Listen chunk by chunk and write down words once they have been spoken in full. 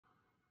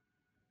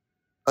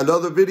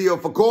Another video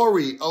for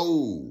Corey.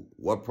 Oh,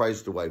 what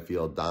price do I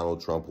feel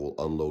Donald Trump will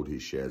unload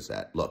his shares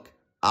at? Look,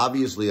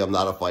 obviously I'm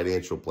not a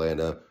financial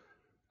planner.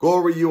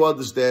 Corey, you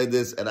understand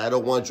this, and I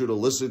don't want you to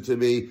listen to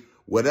me.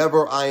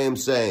 Whatever I am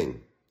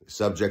saying is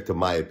subject to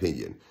my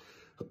opinion.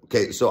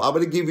 Okay, so I'm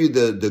going to give you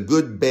the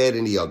good, bad,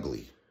 and the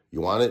ugly.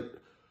 You want it?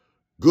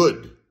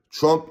 Good.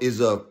 Trump is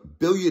a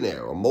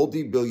billionaire, a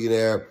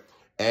multi-billionaire,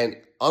 and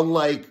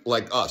unlike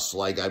us,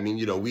 let's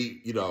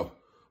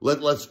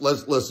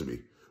listen to me.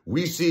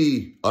 We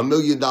see $1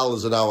 million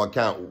in our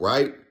account,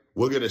 right?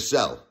 We're going to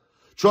sell.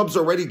 Trump's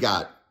already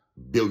got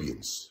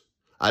billions.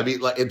 I mean,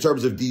 like in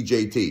terms of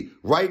DJT.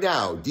 Right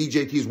now,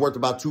 DJT is worth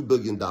about $2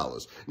 billion.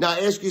 Now,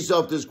 ask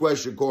yourself this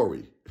question,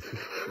 Corey.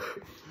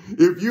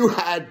 If you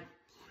had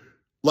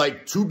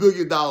like $2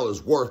 billion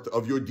worth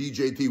of your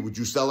DJT, would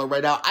you sell it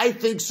right now? I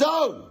think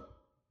so.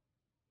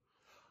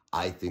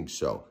 I think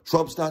so.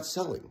 Trump's not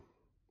selling.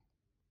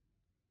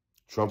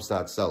 Trump's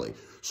not selling.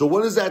 So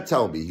what does that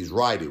tell me? He's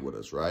riding with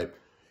us, right?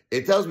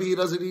 It tells me he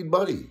doesn't need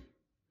money.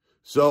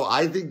 So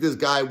I think this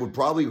guy would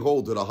probably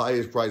hold to the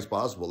highest price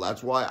possible.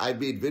 That's why I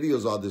made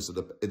videos on this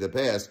in the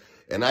past.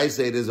 And I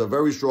say there's a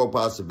very strong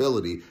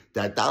possibility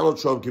that Donald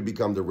Trump could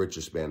become the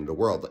richest man in the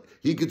world.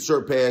 He could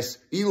surpass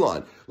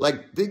Elon.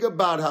 Like, think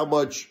about how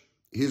much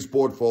his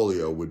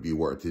portfolio would be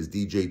worth, his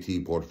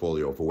DJT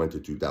portfolio, if it went to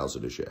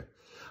 $2,000 a share.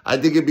 I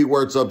think it'd be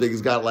worth something.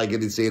 He's got like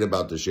an insane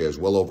amount of shares,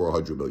 well over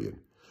 100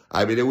 million.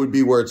 I mean, it would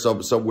be worth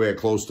somewhere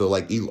close to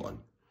like Elon.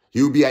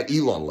 He would be at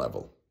Elon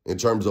level in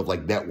terms of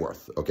like net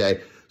worth, okay?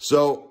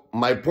 So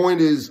my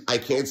point is, I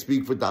can't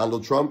speak for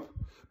Donald Trump,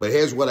 but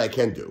here's what I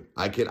can do.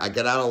 I can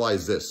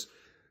analyze this.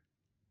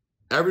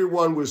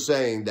 Everyone was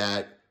saying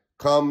that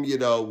come,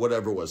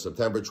 whatever it was,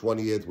 September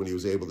 20th, when he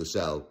was able to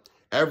sell,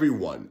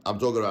 everyone, I'm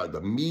talking about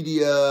the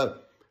media,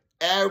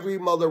 every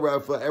mother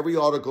effer, every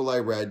article I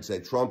read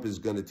said Trump is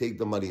going to take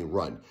the money and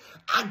run.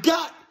 I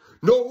got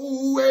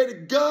nowhere to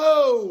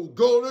go.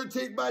 Gonna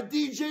take my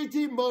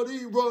DJT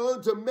money,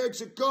 run to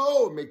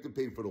Mexico, and make them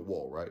pay for the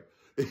wall, right?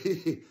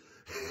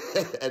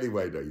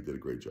 Anyway, no, you did a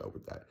great job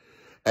with that.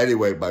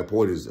 Anyway, my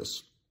point is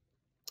this.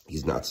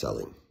 He's not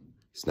selling.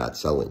 He's not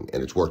selling,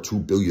 and it's worth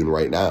 $2 billion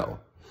right now.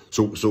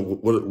 So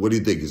what do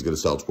you think? He's going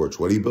to sell it for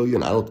 $20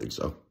 billion? I don't think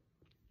so.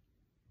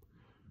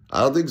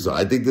 I don't think so.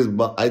 I think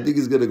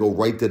he's going to go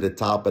right to the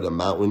top of the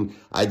mountain.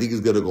 I think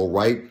he's going to go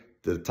right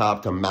to the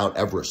top to Mount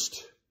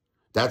Everest.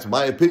 That's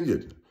my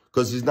opinion,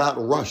 because he's not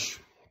in a rush.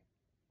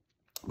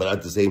 But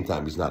at the same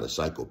time, he's not a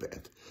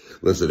psychopath.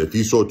 Listen, if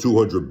he saw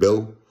 $200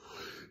 billion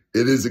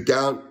in his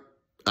account,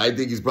 I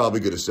think he's probably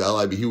going to sell.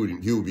 I mean,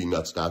 he would be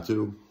nuts not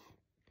to.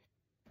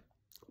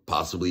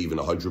 Possibly even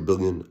 $100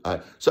 billion.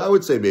 So I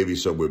would say maybe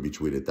somewhere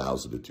between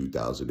 1,000 to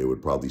 2,000, it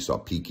would probably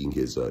start piquing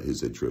his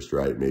interest,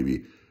 right?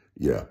 Maybe,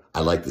 I'd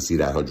like to see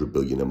that $100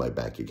 billion in my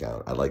bank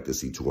account. I'd like to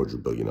see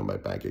 $200 billion in my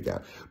bank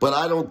account. But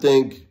I don't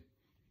think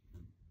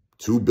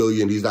 $2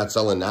 billion, he's not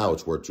selling now,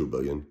 it's worth $2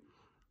 billion.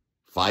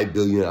 $5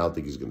 billion, I don't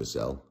think he's going to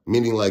sell.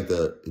 Meaning like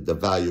the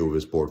value of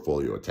his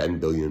portfolio, $10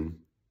 billion,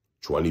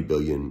 $20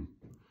 billion.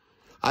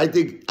 I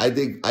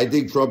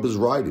think Trump is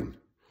riding.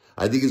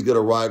 I think he's going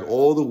to ride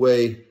all the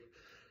way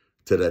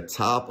to the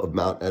top of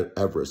Mount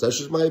Everest. That's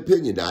just my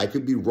opinion. Now, I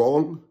could be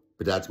wrong,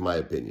 but that's my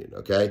opinion,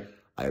 okay?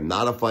 I am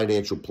not a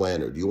financial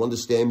planner. Do you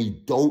understand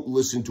me? Don't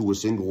listen to a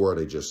single word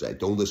I just said.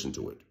 Don't listen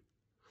to it.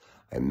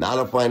 I'm not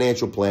a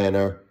financial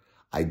planner.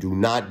 I do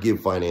not give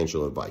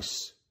financial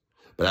advice.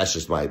 But that's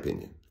just my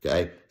opinion,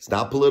 okay? It's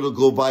not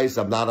political advice.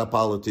 I'm not a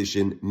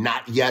politician.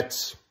 Not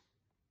yet.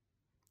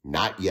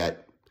 Not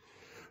yet.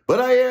 But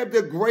I am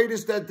the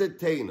greatest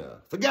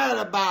entertainer. Forget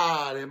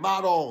about it,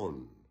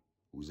 Maron,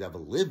 who's ever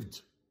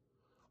lived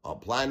on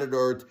planet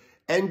Earth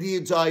and the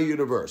entire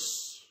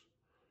universe.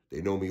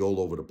 They know me all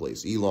over the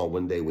place. Elon,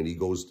 one day when he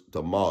goes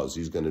to Mars,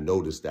 he's going to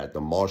notice that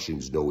the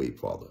Martians know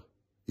Apefather.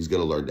 He's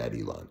going to learn that,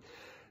 Elon.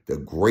 The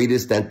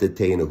greatest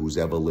entertainer who's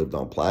ever lived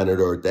on planet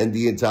Earth and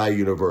the entire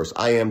universe.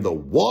 I am the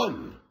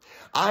one.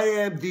 I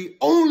am the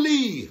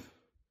only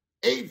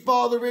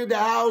Apefather in the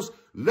house.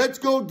 Let's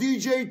go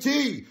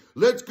DJT.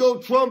 Let's go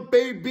Trump,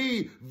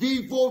 baby.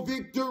 V for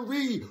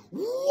victory.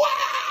 Wow!